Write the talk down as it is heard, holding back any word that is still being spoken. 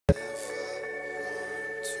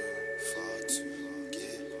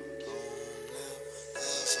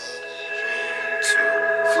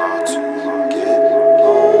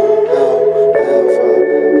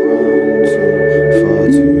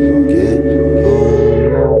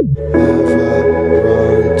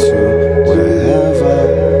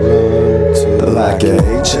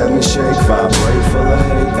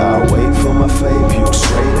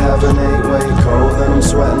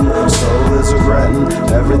sweating, soul is regretting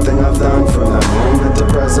everything I've done from that moment to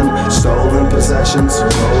present. Stolen possessions,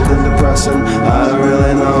 cold and depressing. I don't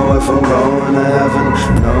really know if I'm going to heaven.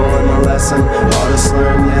 Knowing the lesson, hardest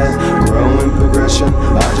learn yet. Growing progression,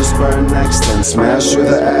 I just burn next and smash through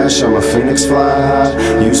the ash. I'm a phoenix, fly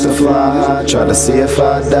high, used to fly high. Try to see if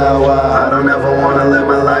I die. Why? I don't ever wanna live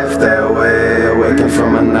my life that way. Awaken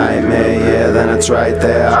from a nightmare, yeah, then it's right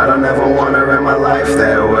there. I don't ever wanna live my life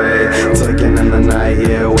that way. Taken in the night,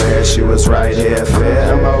 yeah, where she was right here. Fear,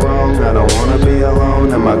 am I wrong? I don't wanna be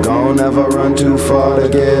alone. Am I gonna ever run too far to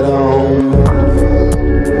get home?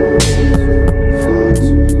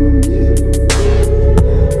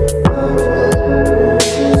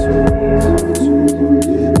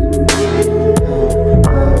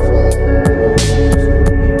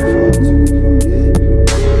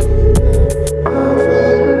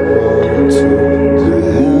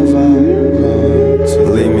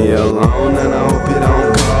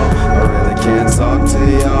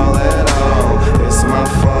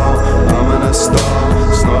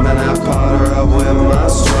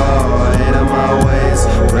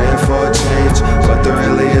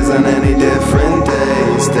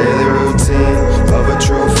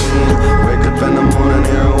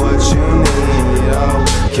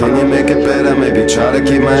 Maybe try to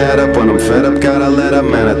keep my head up when I'm fed up, gotta let up.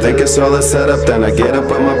 Man, I think it's all a setup. Then I get up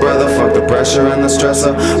with my brother, fuck the pressure and the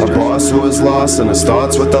stressor. A boss who is lost and it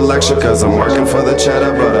starts with the lecture. Cause I'm working for the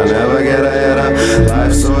cheddar, but I never get ahead of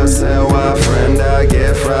life. So I said, why friend, I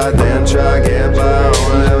get fried, then try get by.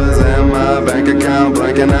 Whatever's in my bank account,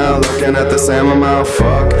 blanking out, looking at the same amount.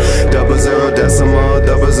 Fuck, 00 decimal,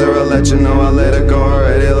 00, let you know I let it go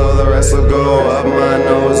already. Low, the rest will go up my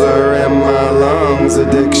nose or in my lungs.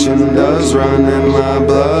 Addiction does run in my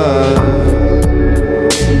blood.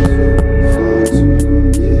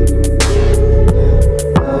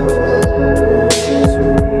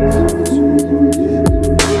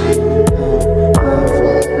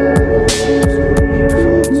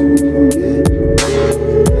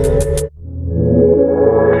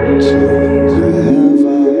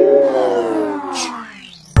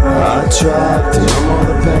 I tried to numb all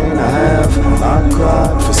the pain I have. I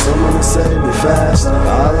cried for someone to save me fast.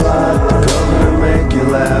 I lied to cover and make you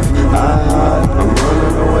laugh. I hide, I'm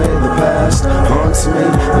running away, the past haunts me,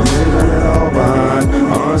 I'm leaving it all behind.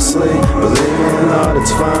 Honestly, believe me or not,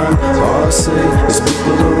 it's fine. All I see is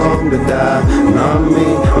people who long to die. Not me,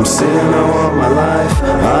 I'm seeing her all my life.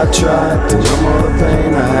 I tried to numb all the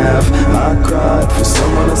pain I have. I cried for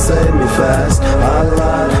someone to save me fast. I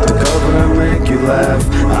lied to cover and make you laugh.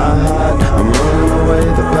 I hide, I'm running away,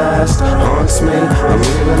 the past haunts me, I'm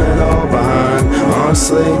leaving it all behind.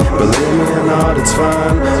 Honestly, believe me or not, it's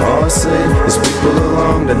fine. All I see is people who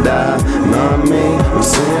long to die. Not me, I'm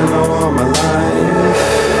seeing her all my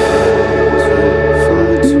life.